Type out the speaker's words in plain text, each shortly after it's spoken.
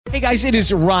Hey guys, it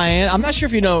is Ryan. I'm not sure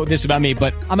if you know this about me,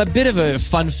 but I'm a bit of a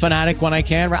fun fanatic when I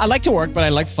can. I like to work, but I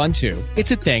like fun too.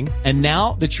 It's a thing. And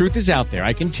now the truth is out there.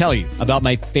 I can tell you about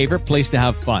my favorite place to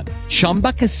have fun.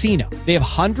 Chumba Casino. They have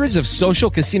hundreds of social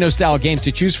casino style games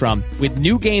to choose from with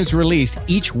new games released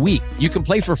each week. You can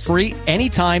play for free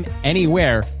anytime,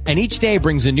 anywhere. And each day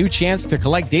brings a new chance to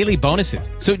collect daily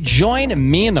bonuses. So join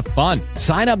me in the fun.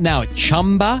 Sign up now at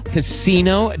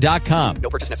ChumbaCasino.com. No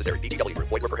purchase necessary. VGW.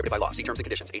 Void where prohibited by law. See terms and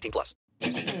conditions. 18 plus.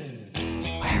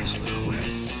 Where's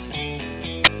Lewis?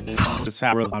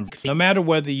 No matter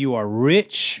whether you are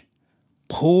rich,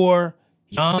 poor,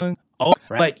 young, old,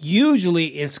 but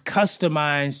usually it's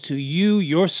customized to you,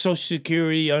 your social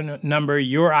security number,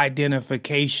 your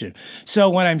identification.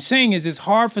 So what I'm saying is it's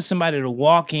hard for somebody to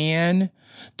walk in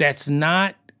that's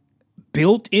not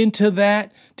built into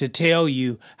that to tell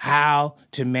you how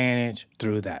to manage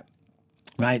through that,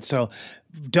 right? So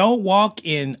don't walk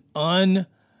in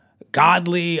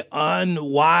ungodly,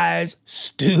 unwise,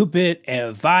 stupid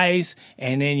advice,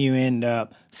 and then you end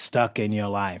up stuck in your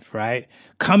life, right?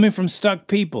 Coming from stuck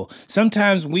people.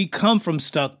 Sometimes we come from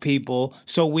stuck people,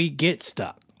 so we get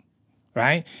stuck,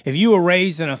 right? If you were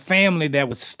raised in a family that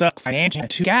was stuck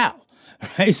financially, out.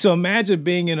 Right? So imagine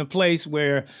being in a place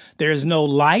where there's no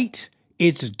light,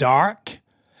 it's dark,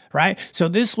 right? So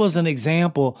this was an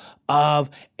example of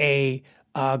a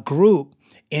group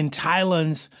in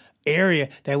Thailand's area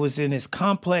that was in this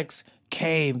complex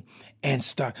cave and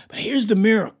stuck. But here's the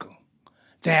miracle,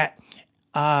 that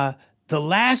the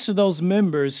last of those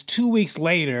members, 2 weeks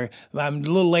later, a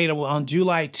little later on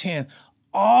July 10th,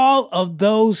 all of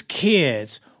those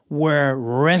kids were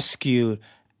rescued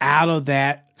out of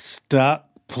that stuck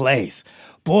place.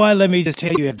 Boy, let me just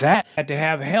tell you, that had to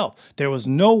have help. There was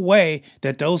no way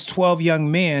that those 12 young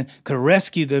men could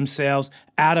rescue themselves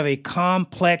out of a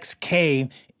complex cave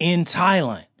in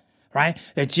Thailand, right?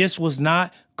 That just was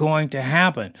not going to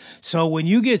happen. So when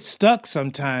you get stuck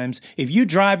sometimes, if you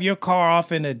drive your car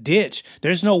off in a ditch,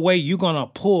 there's no way you're going to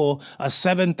pull a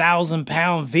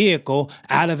 7,000-pound vehicle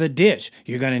out of a ditch.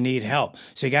 You're going to need help.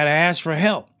 So you got to ask for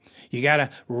help. You got to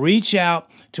reach out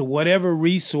to whatever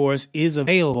resource is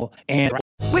available. And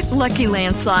with Lucky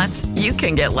Land Slots, you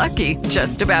can get lucky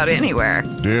just about anywhere.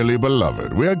 Dearly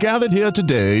beloved, we are gathered here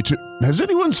today to... Has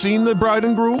anyone seen the bride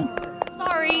and groom?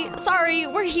 Sorry,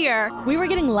 we're here. We were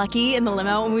getting lucky in the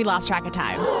limo and we lost track of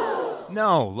time.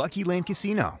 No, Lucky Land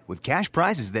Casino, with cash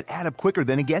prizes that add up quicker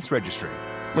than a guest registry.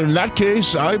 In that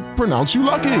case, I pronounce you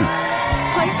lucky.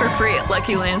 Play for free at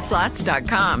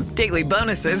LuckyLandSlots.com. Daily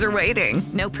bonuses are waiting.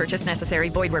 No purchase necessary.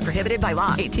 Void where prohibited by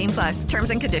law. 18 plus. Terms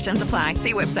and conditions apply.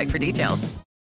 See website for details.